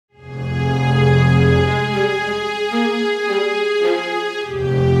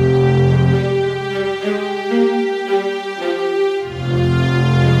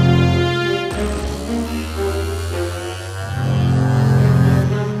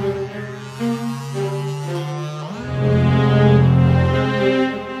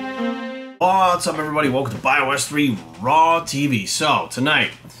What's up, everybody? Welcome to BioS 3 Raw TV. So,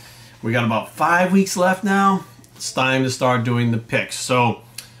 tonight, we got about 5 weeks left now. It's time to start doing the picks. So,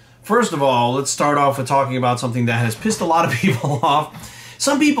 first of all, let's start off with talking about something that has pissed a lot of people off.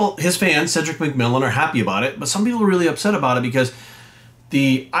 Some people, his fans, Cedric McMillan, are happy about it, but some people are really upset about it because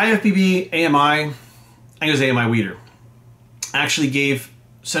the IFBB AMI, I think it was AMI Weeder, actually gave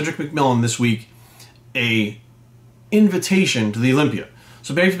Cedric McMillan this week a invitation to the Olympia.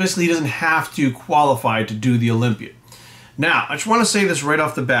 So basically, he doesn't have to qualify to do the Olympia. Now, I just want to say this right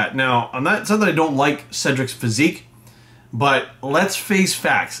off the bat. Now, it's not that I don't like Cedric's physique, but let's face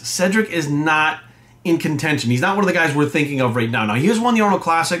facts. Cedric is not in contention. He's not one of the guys we're thinking of right now. Now, he has won the Arnold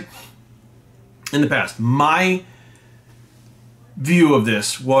Classic in the past. My view of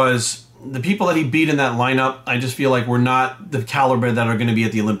this was the people that he beat in that lineup, I just feel like were not the caliber that are going to be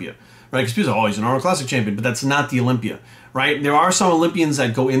at the Olympia. Right? Because people say, oh, he's an Arnold Classic champion, but that's not the Olympia. Right? There are some Olympians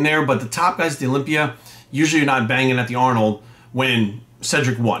that go in there, but the top guys at the Olympia usually are not banging at the Arnold when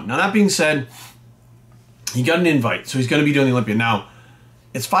Cedric won. Now, that being said, he got an invite, so he's going to be doing the Olympia. Now,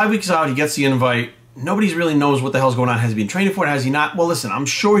 it's 5 weeks out, he gets the invite. Nobody really knows what the hell's going on. Has he been training for it? Has he not? Well, listen, I'm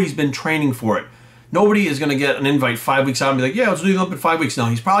sure he's been training for it. Nobody is going to get an invite 5 weeks out and be like, yeah, let's do the Olympia in 5 weeks. No,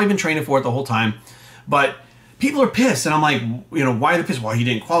 he's probably been training for it the whole time. But people are pissed, and I'm like, you know, why are they pissed? Well, he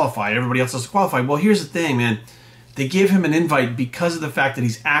didn't qualify. Everybody else has to qualify. Well, here's the thing, man. They gave him an invite because of the fact that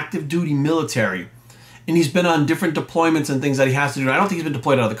he's active duty military and he's been on different deployments and things that he has to do. I don't think he's been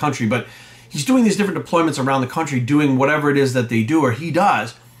deployed out of the country, but he's doing these different deployments around the country doing whatever it is that they do or he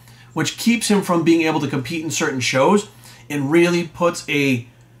does, which keeps him from being able to compete in certain shows and really puts a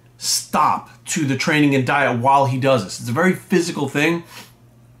stop to the training and diet while he does this. It's a very physical thing.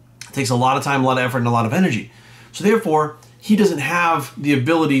 It takes a lot of time, a lot of effort, and a lot of energy. So therefore, he doesn't have the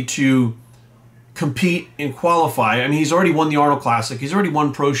ability to compete and qualify. I mean, he's already won the Arnold Classic. He's already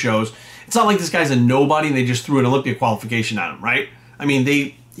won pro shows. It's not like this guy's a nobody and they just threw an Olympia qualification at him, right? I mean,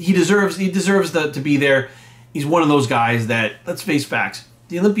 he deserves to be there. He's one of those guys that, let's face facts,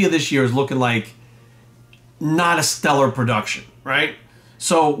 the Olympia this year is looking like not a stellar production, right?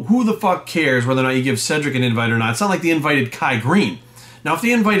 So who the fuck cares whether or not you give Cedric an invite or not? It's not like they invited Kai Green. Now, if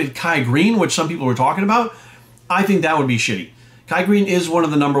they invited Kai Green, which some people were talking about, I think that would be shitty. Kai Green is one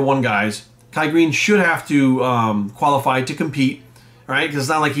of the #1 guys. Kai Green should have to qualify to compete, right? Because it's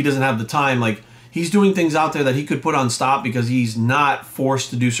not like he doesn't have the time. Like, he's doing things out there that he could put on stop because he's not forced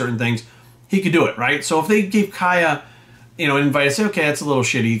to do certain things. He could do it, right? So if they gave Kaya, you know, an invite, I'd say, okay, that's a little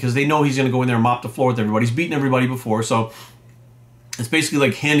shitty because they know he's going to go in there and mop the floor with everybody. He's beaten everybody before, so it's basically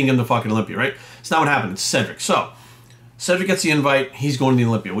like handing him the fucking Olympia, right? It's not what happened. It's Cedric. So Cedric gets the invite. He's going to the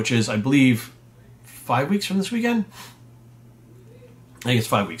Olympia, which is, I believe, 5 weeks from this weekend? I think it's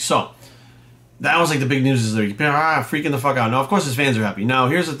 5 weeks. So that was like the big news is they're freaking the fuck out. Now, of course, his fans are happy. Now,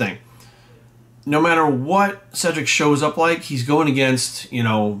 here's the thing. No matter what Cedric shows up like, he's going against, you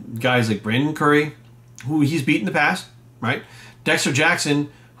know, guys like Brandon Curry, who he's beat in the past, right? Dexter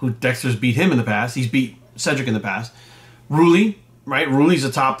Jackson, who Dexter's beat him in the past. He's beat Cedric in the past. Rulli, right? Rulli's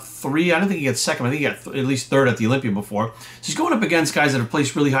a top 3. I don't think he gets second. I think he got at least 3rd at the Olympia before. So he's going up against guys that have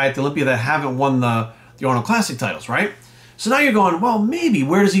placed really high at the Olympia that haven't won the Arnold Classic titles, right? So now you're going, well, maybe.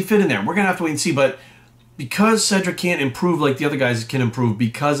 Where does he fit in there? We're going to have to wait and see. But because Cedric can't improve like the other guys can improve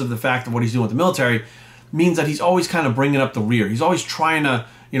because of the fact of what he's doing with the military, means that he's always kind of bringing up the rear. He's always trying to,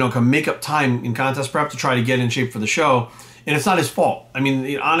 you know, make up time in contest prep to try to get in shape for the show. And it's not his fault. I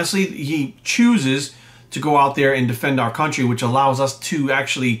mean, honestly, he chooses to go out there and defend our country, which allows us to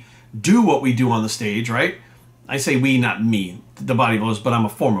actually do what we do on the stage, right? I say we, not me, the bodybuilders, but I'm a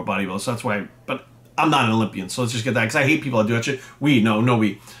former bodybuilder, so that's why. But I'm not an Olympian, so let's just get that, because I hate people that do that shit.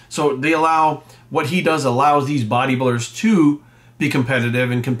 We. So they allow, what he does allows these bodybuilders to be competitive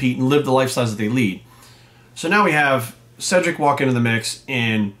and compete and live the lifestyles that they lead. So now we have Cedric walk into the mix,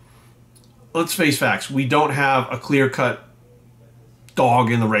 and let's face facts, we don't have a clear-cut dog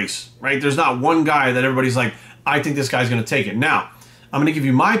in the race, right? There's not one guy that everybody's like, I think this guy's going to take it. Now, I'm going to give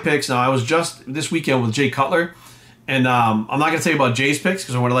you my picks. Now, I was just this weekend with Jay Cutler, and I'm not going to tell you about Jay's picks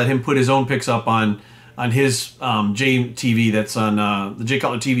because I want to let him put his own picks up on his Jay TV that's on the Jay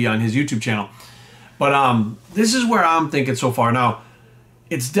Cutler TV on his YouTube channel. But this is where I'm thinking so far. Now,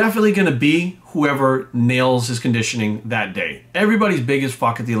 it's definitely going to be whoever nails his conditioning that day. Everybody's big as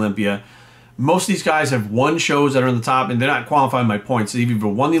fuck at the Olympia. Most of these guys have won shows that are in the top, and they're not qualifying by points. They've either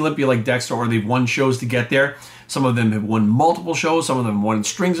won the Olympia like Dexter, or they've won shows to get there. Some of them have won multiple shows. Some of them have won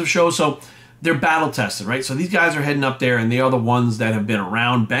strings of shows. So they're battle tested, right? So these guys are heading up there, and they are the ones that have been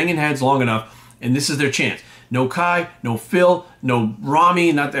around banging heads long enough, and this is their chance. No Kai, no Phil, no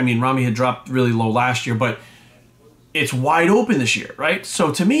Rami. I mean, Rami had dropped really low last year, but it's wide open this year, right?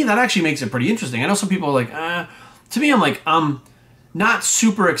 So to me, that actually makes it pretty interesting. I know some people are like, to me, I'm like, I'm not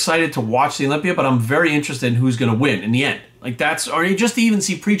super excited to watch the Olympia, but I'm very interested in who's going to win in the end. Like that's, or just to even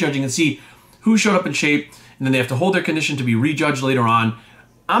see prejudging and see who showed up in shape, and then they have to hold their condition to be rejudged later on.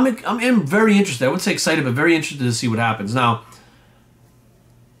 I'm very interested. I wouldn't say excited, but very interested to see what happens. Now,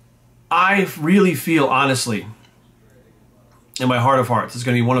 I really feel, honestly, in my heart of hearts, it's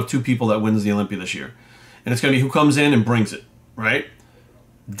going to be one of two people that wins the Olympia this year. And it's going to be who comes in and brings it, right?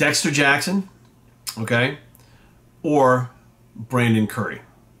 Dexter Jackson, okay, or Brandon Curry.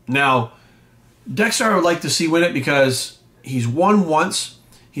 Now, Dexter I would like to see win it because he's won once.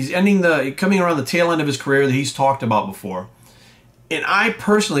 He's coming around the tail end of his career that he's talked about before. And I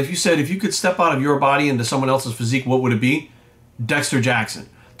personally, if you could step out of your body into someone else's physique, what would it be? Dexter Jackson.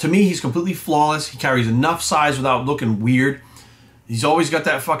 To me, he's completely flawless. He carries enough size without looking weird. He's always got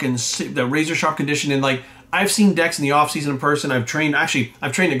that fucking that razor sharp condition. And like, I've seen Dex in the off season in person. I've trained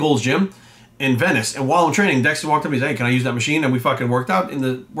at Gold's Gym in Venice. And while I'm training, Dexter walked up and he's like, hey, can I use that machine? And we fucking worked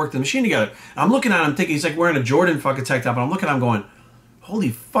the machine together. And I'm looking at him thinking he's like wearing a Jordan fucking tech top. And I'm looking at him going, holy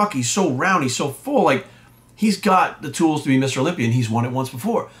fuck, he's so round, he's so full. Like, he's got the tools to be Mr. Olympia, and he's won it once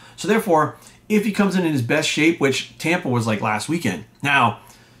before. So therefore, if he comes in his best shape, which Tampa was like last weekend. Now,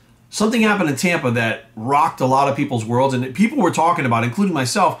 something happened in Tampa that rocked a lot of people's worlds, and people were talking about, including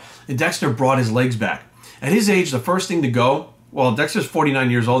myself, and Dexter brought his legs back. At his age, the first thing to go, well, Dexter's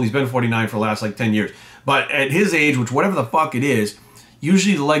 49 years old. He's been 49 for the last like 10 years. But at his age, which whatever the fuck it is,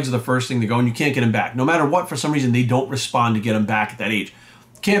 usually the legs are the first thing to go, and you can't get him back. No matter what, for some reason, they don't respond to get him back at that age.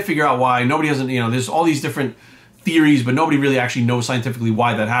 Can't figure out why. Nobody hasn't, there's all these different theories, but nobody really actually knows scientifically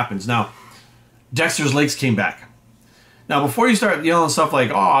why that happens. Now, Dexter's legs came back. Now, before you start yelling stuff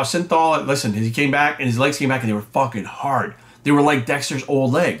like, oh, Synthol, listen, he came back and his legs came back and they were fucking hard. They were like Dexter's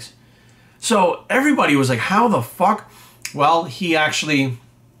old legs. So everybody was like, how the fuck? Well, he actually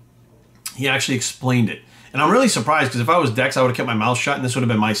explained it. And I'm really surprised because if I was Dex, I would have kept my mouth shut and this would have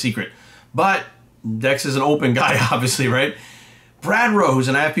been my secret. But Dex is an open guy, obviously, right? Brad Rowe, who's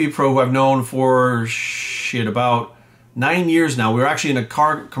an IFBB pro who I've known for, about 9 years now. We were actually in a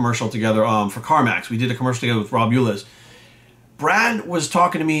car commercial together for CarMax. We did a commercial together with Rob Euless. Brad was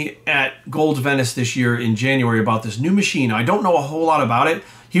talking to me at Gold's Venice this year in January about this new machine. Now, I don't know a whole lot about it.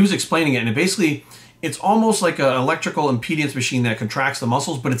 He was explaining it, and it's almost like an electrical impedance machine that contracts the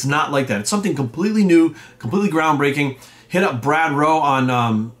muscles, but it's not like that. It's something completely new, completely groundbreaking. Hit up Brad Rowe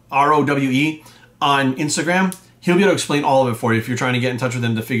on ROWE on Instagram. He'll be able to explain all of it for you if you're trying to get in touch with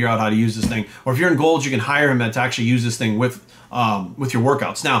him to figure out how to use this thing. Or if you're in Gold's, you can hire him to actually use this thing with your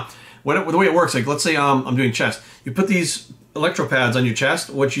workouts. Now, the way it works, like let's say I'm doing chest. You put these electropads on your chest,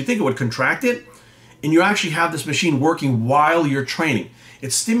 what you think it would contract it, and you actually have this machine working while you're training.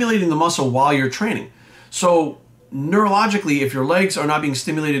 It's stimulating the muscle while you're training. So neurologically, if your legs are not being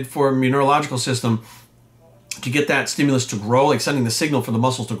stimulated from your neurological system to get that stimulus to grow, like sending the signal for the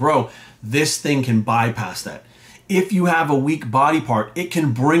muscles to grow, this thing can bypass that. If you have a weak body part, it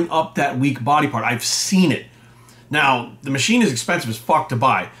can bring up that weak body part. I've seen it. Now, the machine is expensive as fuck to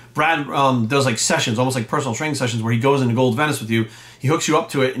buy. Brad does like sessions, almost like personal training sessions, where he goes into Gold Venice with you. He hooks you up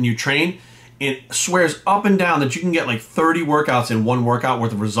to it and you train. It swears up and down that you can get like 30 workouts in one workout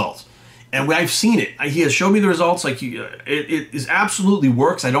worth of results. And I've seen it. He has showed me the results. Like it is absolutely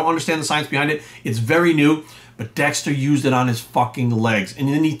works. I don't understand the science behind it. It's very new. But Dexter used it on his fucking legs. And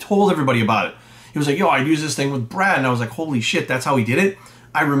then he told everybody about it. He was like, yo, I used this thing with Brad. And I was like, holy shit, that's how he did it?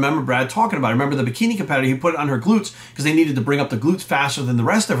 I remember Brad talking about it. I remember the bikini competitor, he put it on her glutes because they needed to bring up the glutes faster than the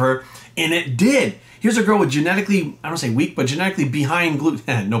rest of her. And it did. Here's a girl with genetically, I don't say weak, but genetically behind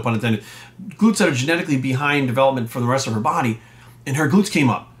glutes, no pun intended, glutes that are genetically behind development for the rest of her body. And her glutes came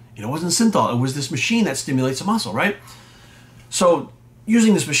up. And it wasn't Synthol. It was this machine that stimulates the muscle, right? So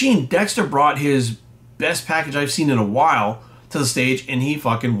using this machine, Dexter brought his best package I've seen in a while to the stage, and he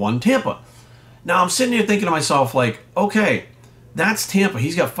fucking won Tampa. Now I'm sitting here thinking to myself, like, okay, that's Tampa.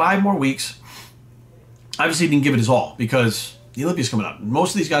 He's got 5 more weeks. Obviously, he didn't give it his all because the Olympia's coming up.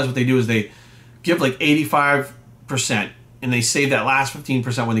 Most of these guys, what they do is they give like 85% and they save that last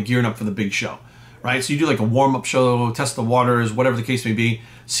 15% when they're gearing up for the big show, right? So you do like a warm-up show, test the waters, whatever the case may be,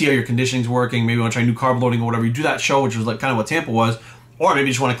 see how your conditioning's working, maybe you want to try new carb loading or whatever. You do that show, which was like kind of what Tampa was, or maybe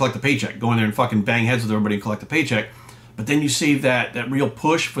you just want to collect the paycheck. Go in there and fucking bang heads with everybody and collect the paycheck. But then you save that real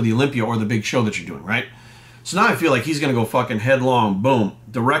push for the Olympia or the big show that you're doing, right? So now I feel like he's going to go fucking headlong, boom,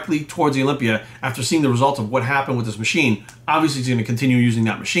 directly towards the Olympia after seeing the results of what happened with this machine. Obviously, he's going to continue using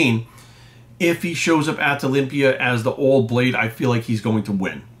that machine. If he shows up at the Olympia as the old Blade, I feel like he's going to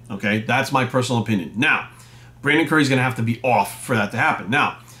win, okay? That's my personal opinion. Now, Brandon Curry's going to have to be off for that to happen.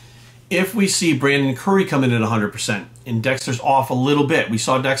 Now, if we see Brandon Curry come in at 100% and Dexter's off a little bit, we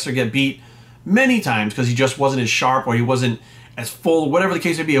saw Dexter get beat many times because he just wasn't as sharp or he wasn't as full, whatever the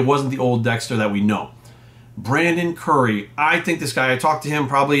case may be, it wasn't the old Dexter that we know. Brandon Curry, I think this guy, I talked to him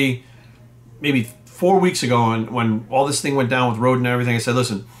probably maybe 4 weeks ago, and when all this thing went down with Roden and everything, I said,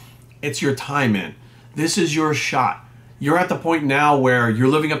 listen, it's your time, man. This is your shot. You're at the point now where you're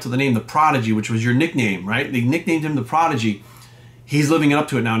living up to the name, the Prodigy, which was your nickname, right? They nicknamed him the Prodigy. He's living up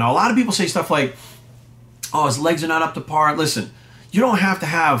to it now. Now, a lot of people say stuff like, oh, his legs are not up to par. Listen, you don't have to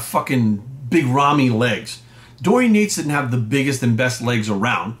have fucking big Rami legs. Dorian Yates didn't have the biggest and best legs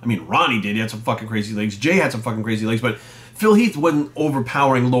around. I mean, Ronnie did. He had some fucking crazy legs. Jay had some fucking crazy legs. But Phil Heath wasn't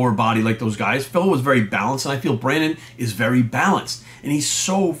overpowering lower body like those guys. Phil was very balanced, and I feel Brandon is very balanced. And he's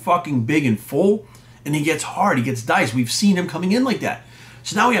so fucking big and full, and he gets hard. He gets diced. We've seen him coming in like that.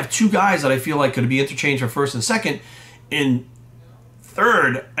 So now we have two guys that I feel like could be interchanged for first and second. And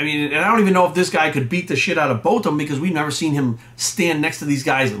third, I mean, and I don't even know if this guy could beat the shit out of both of them because we've never seen him stand next to these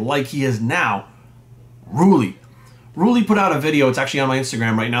guys like he is now. Ruli. Ruli put out a video. It's actually on my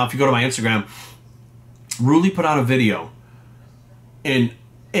Instagram right now. If you go to my Instagram, Ruli put out a video, and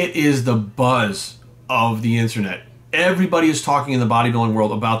it is the buzz of the internet. Everybody is talking in the bodybuilding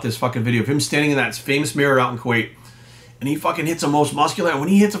world about this fucking video of him standing in that famous mirror out in Kuwait, and he fucking hits a most muscular. And when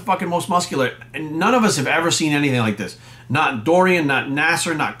he hits a fucking most muscular, and none of us have ever seen anything like this. Not Dorian, not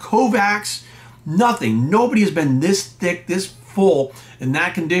Nasser, not Kovacs, nothing. Nobody has been this thick, this full, in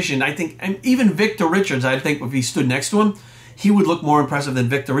that condition. I think, and even Victor Richards, I think if he stood next to him, he would look more impressive than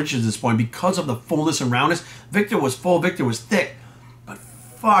Victor Richards at this point because of the fullness and roundness. Victor was full, Victor was thick. But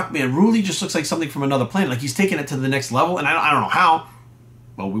fuck, man, Ruli just looks like something from another planet. Like he's taking it to the next level, and I don't know how.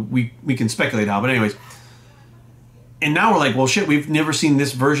 Well, we can speculate how, but anyways. And now we're like, well, shit, we've never seen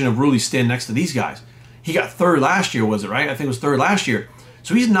this version of Ruli stand next to these guys. He got third last year, was it, right? I think it was third last year.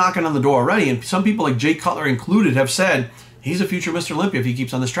 So he's knocking on the door already, and some people like Jay Cutler included have said he's a future Mr. Olympia if he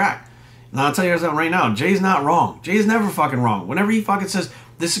keeps on this track. And I'll tell you guys that right now, Jay's not wrong. Jay's never fucking wrong. Whenever he fucking says,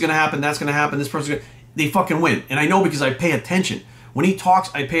 this is going to happen, that's going to happen, this person's going to... They fucking win. And I know because I pay attention. When he talks,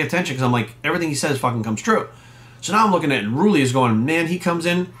 I pay attention because I'm like, everything he says fucking comes true. So now I'm looking at it, and Ruli is going, man, he comes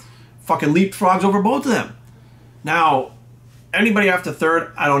in, fucking leapfrogs over both of them. Now, anybody after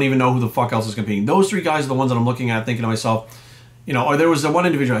third, I don't even know who the fuck else is competing. Those three guys are the ones that I'm looking at thinking to myself, you know, or there was the one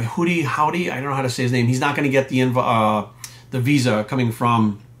individual, like Howdy, I don't know how to say his name. He's not going to get the visa coming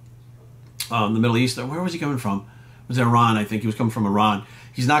from the Middle East. Where was he coming from? It was Iran, I think. He was coming from Iran.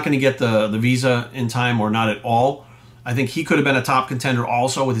 He's not going to get the visa in time or not at all. I think he could have been a top contender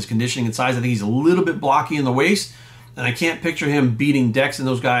also with his conditioning and size. I think he's a little bit blocky in the waist, and I can't picture him beating Dex and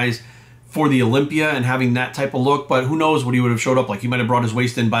those guys for the Olympia and having that type of look, but who knows what he would have showed up like. He might have brought his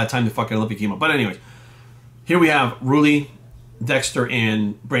waist in by the time the fucking Olympia came up. But anyways, here we have Ruli, Dexter,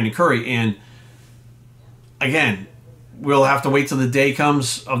 and Brandon Curry, and again, we'll have to wait till the day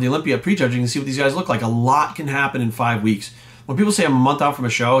comes of the Olympia prejudging and see what these guys look like. A lot can happen in 5 weeks. When people say I'm a month out from a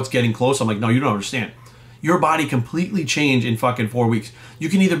show, it's getting close, I'm like, no, you don't understand. Your body completely changed in fucking 4 weeks. You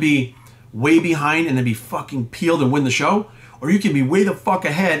can either be way behind and then be fucking peeled and win the show, or you can be way the fuck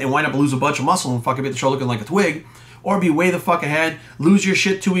ahead and wind up lose a bunch of muscle and fucking get the show looking like a twig, or be way the fuck ahead, lose your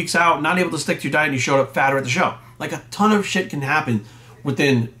shit 2 weeks out, not able to stick to your diet, and you showed up fatter at the show. Like a ton of shit can happen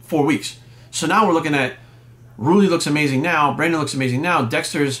within 4 weeks. So now we're looking at Ruli looks amazing now, Brandon looks amazing now,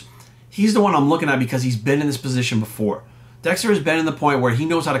 Dexter's, he's the one I'm looking at because he's been in this position before. Dexter has been in the point where he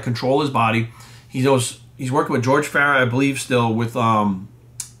knows how to control his body. He knows, he's working with George Farah, I believe, still with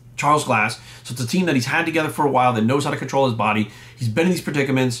Charles Glass. So it's a team that he's had together for a while that knows how to control his body. He's been in these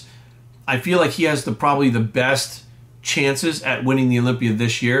predicaments. I feel like he has probably the best chances at winning the Olympia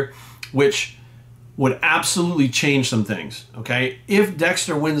this year, which would absolutely change some things, okay? If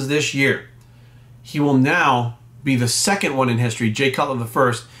Dexter wins this year, he will now be the second one in history, Jay Cutler the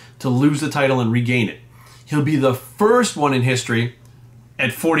first, to lose the title and regain it. He'll be the first one in history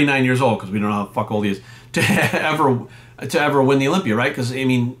at 49 years old, because we don't know how the fuck old he is, to ever win the Olympia, right? Because, I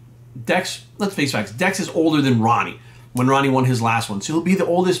mean, Dex, let's face facts, Dex is older than Ronnie when Ronnie won his last one. So he'll be the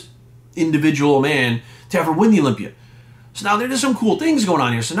oldest individual man to ever win the Olympia. So now there's some cool things going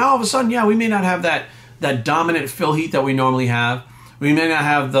on here. So now all of a sudden, yeah, we may not have that dominant Phil Heath that we normally have. We may not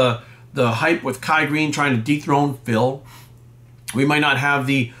have the hype with Kai Green trying to dethrone Phil. We might not have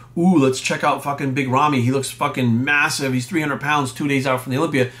the, ooh, let's check out fucking Big Ramy. He looks fucking massive. He's 300 pounds 2 days out from the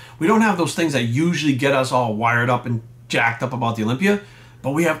Olympia. We don't have those things that usually get us all wired up and jacked up about the Olympia.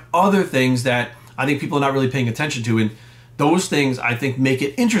 But we have other things that I think people are not really paying attention to. And those things, I think, make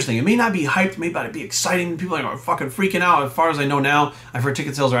it interesting. It may not be hyped. It may not be exciting. People are fucking freaking out. As far as I know now, I've heard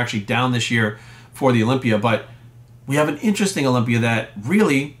ticket sales are actually down this year for the Olympia. But we have an interesting Olympia that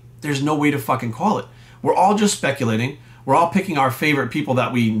really there's no way to fucking call it. We're all just speculating. We're all picking our favorite people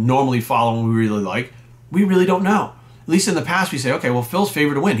that we normally follow and we really like. We really don't know. At least in the past, we say, okay, well, Phil's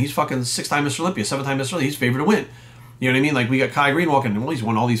favored to win. He's fucking 6-time Mr. Olympia, 7-time Mr. Olympia. He's favored to win. You know what I mean? Like, we got Kai Green walking in. Well, he's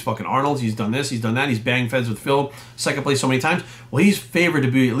won all these fucking Arnolds. He's done this. He's done that. He's banged feds with Phil. Second place so many times. Well, he's favored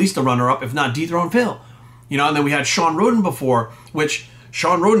to be at least a runner-up, if not dethrone Phil. You know, and then we had Sean Roden before, which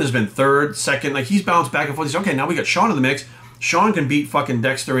Sean Roden has been third, second. Like, he's bounced back and forth. He's, okay, now we got Sean in the mix. Sean can beat fucking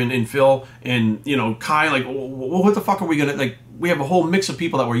Dexter and Phil and, you know, Kai. Like, what the fuck are we going to... Like, we have a whole mix of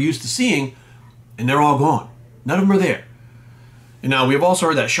people that we're used to seeing, and they're all gone. None of them are there. And now we have also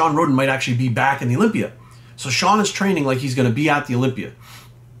heard that Sean Roden might actually be back in the Olympia. So Sean is training like he's going to be at the Olympia.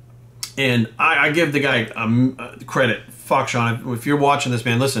 And I give the guy credit. Fuck, Sean. If you're watching this,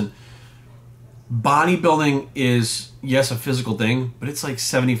 man, listen. Bodybuilding is, yes, a physical thing, but it's like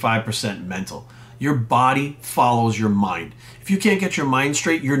 75% mental. Your body follows your mind. If you can't get your mind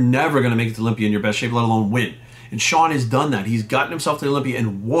straight, you're never going to make it to Olympia in your best shape, let alone win. And Sean has done that. He's gotten himself to the Olympia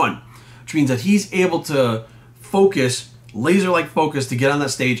and won, which means that he's able to focus, laser-like focus, to get on that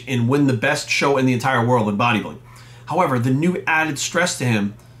stage and win the best show in the entire world in bodybuilding. However, the new added stress to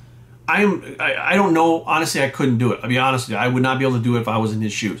him, I don't know. Honestly, I couldn't do it. I'll be honest with you. I would not be able to do it if I was in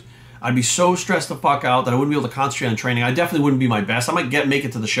his shoes. I'd be so stressed the fuck out that I wouldn't be able to concentrate on training. I definitely wouldn't be my best. I might make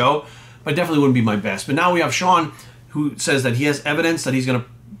it to the show, but I definitely wouldn't be my best. But now we have Sean, who says that he has evidence that he's going to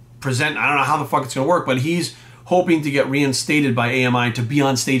present. I don't know how the fuck it's going to work, but he's hoping to get reinstated by AMI to be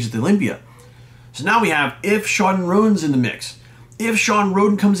on stage at the Olympia. So now we have, if Sean Roden's in the mix, if Sean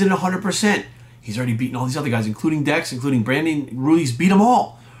Roden comes in 100%, he's already beaten all these other guys, including Dex, including Brandon. Rudy's beat them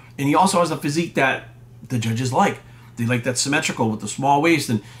all. And he also has a physique that the judges like. They like that symmetrical with the small waist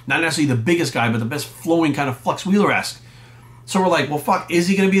and not necessarily the biggest guy, but the best flowing kind of Flex Wheeler-esque. So we're like, well, fuck, is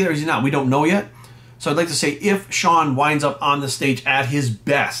he going to be there or is he not? We don't know yet. So I'd like to say, if Sean winds up on the stage at his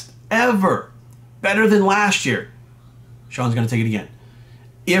best ever, better than last year, Sean's going to take it again.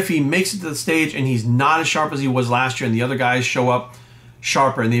 If he makes it to the stage and he's not as sharp as he was last year and the other guys show up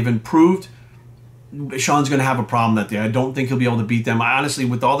sharper and they've improved, Sean's going to have a problem that day. I don't think he'll be able to beat them. I honestly,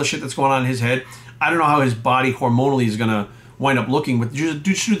 with all the shit that's going on in his head, I don't know how his body hormonally is going to wind up looking with just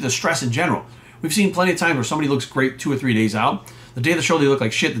due to the stress in general. We've seen plenty of times where somebody looks great 2 or 3 days out. The day of the show, they look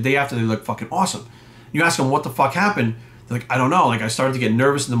like shit. The day after, they look fucking awesome. You ask them what the fuck happened. They're like, I don't know. Like, I started to get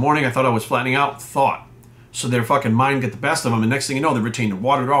nervous in the morning. I thought I was flattening out. Thought. So their fucking mind get the best of them. And next thing you know, they're retaining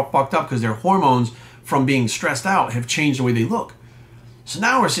water. They're all fucked up because their hormones from being stressed out have changed the way they look. So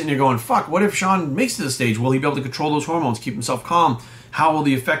now we're sitting here going, fuck, what if Sean makes it to the stage? Will he be able to control those hormones, keep himself calm? How will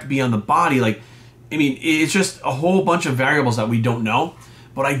the effect be on the body? Like, I mean, it's just a whole bunch of variables that we don't know.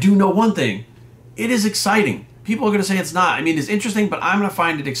 But I do know one thing. It is exciting. People are going to say it's not. I mean, it's interesting, but I'm going to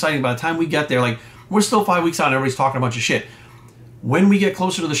find it exciting by the time we get there. Like, we're still 5 weeks out and everybody's talking a bunch of shit. When we get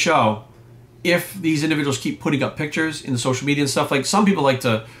closer to the show, if these individuals keep putting up pictures in the social media and stuff, like some people like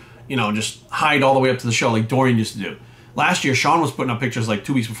to, you know, just hide all the way up to the show like Dorian used to do. Last year, Sean was putting up pictures like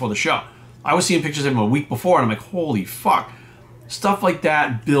 2 weeks before the show. I was seeing pictures of him a week before, and I'm like, holy fuck. Stuff like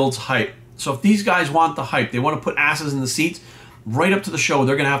that builds hype. So if these guys want the hype, they want to put asses in the seats, right up to the show,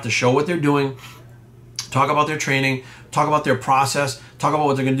 they're going to have to show what they're doing, talk about their training, talk about their process, talk about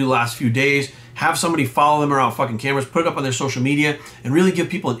what they're going to do the last few days, have somebody follow them around fucking cameras, put it up on their social media, and really give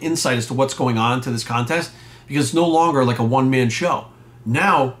people an insight as to what's going on to this contest, because it's no longer like a one-man show.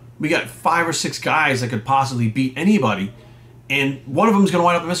 Now, we got 5 or 6 guys that could possibly beat anybody, and one of them is going to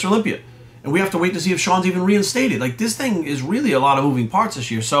wind up at Mr. Olympia. And we have to wait to see if Sean's even reinstated. Like, this thing is really a lot of moving parts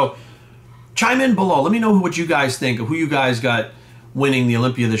this year. So, chime in below. Let me know what you guys think of who you guys got winning the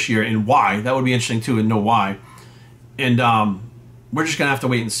Olympia this year and why. That would be interesting, too, and know why. And we're just going to have to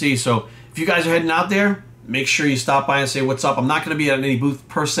wait and see. So, if you guys are heading out there, make sure you stop by and say what's up. I'm not going to be at any booth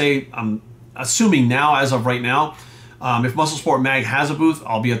per se. I'm assuming now, as of right now. If Muscle Sport Mag has a booth,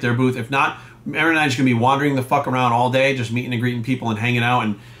 I'll be at their booth. If not, Aaron and I are just going to be wandering the fuck around all day, just meeting and greeting people and hanging out.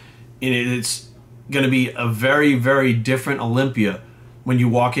 And it's going to be a very, very different Olympia when you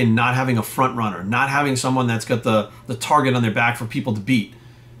walk in not having a front runner, not having someone that's got the target on their back for people to beat.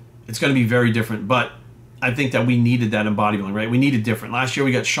 It's going to be very different. But I think that we needed that in bodybuilding, right? We needed different. Last year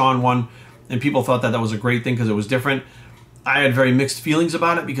we got Sean one, and people thought that that was a great thing because it was different. I had very mixed feelings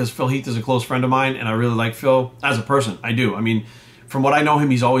about it because Phil Heath is a close friend of mine, and I really like Phil as a person. I do. I mean, from what I know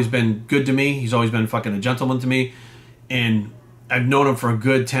him, he's always been good to me. He's always been fucking a gentleman to me. And I've known him for a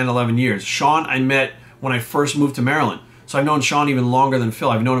good 10, 11 years. Sean, I met when I first moved to Maryland. So I've known Sean even longer than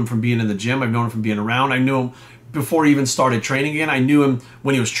Phil. I've known him from being in the gym. I've known him from being around. I knew him before he even started training again. I knew him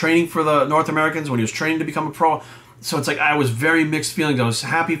when he was training for the North Americans, when he was training to become a pro. So it's like I was very mixed feelings. I was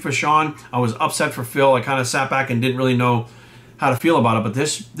happy for Sean. I was upset for Phil. I kind of sat back and didn't really know how to feel about it. But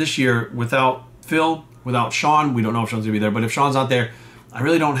this year, without Phil, without Sean, we don't know if Sean's gonna be there. But if Sean's not there, I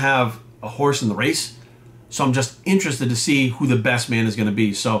really don't have a horse in the race. So I'm just interested to see who the best man is gonna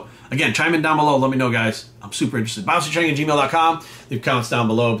be. So again, chime in down below. Let me know, guys. I'm super interested. BouncyTraining@gmail.com. Leave comments down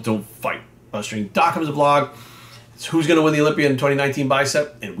below. But don't fight. BouncyTraining.com is a blog. It's who's gonna win the Olympia in 2019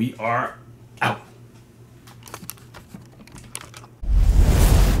 bicep, and we are out.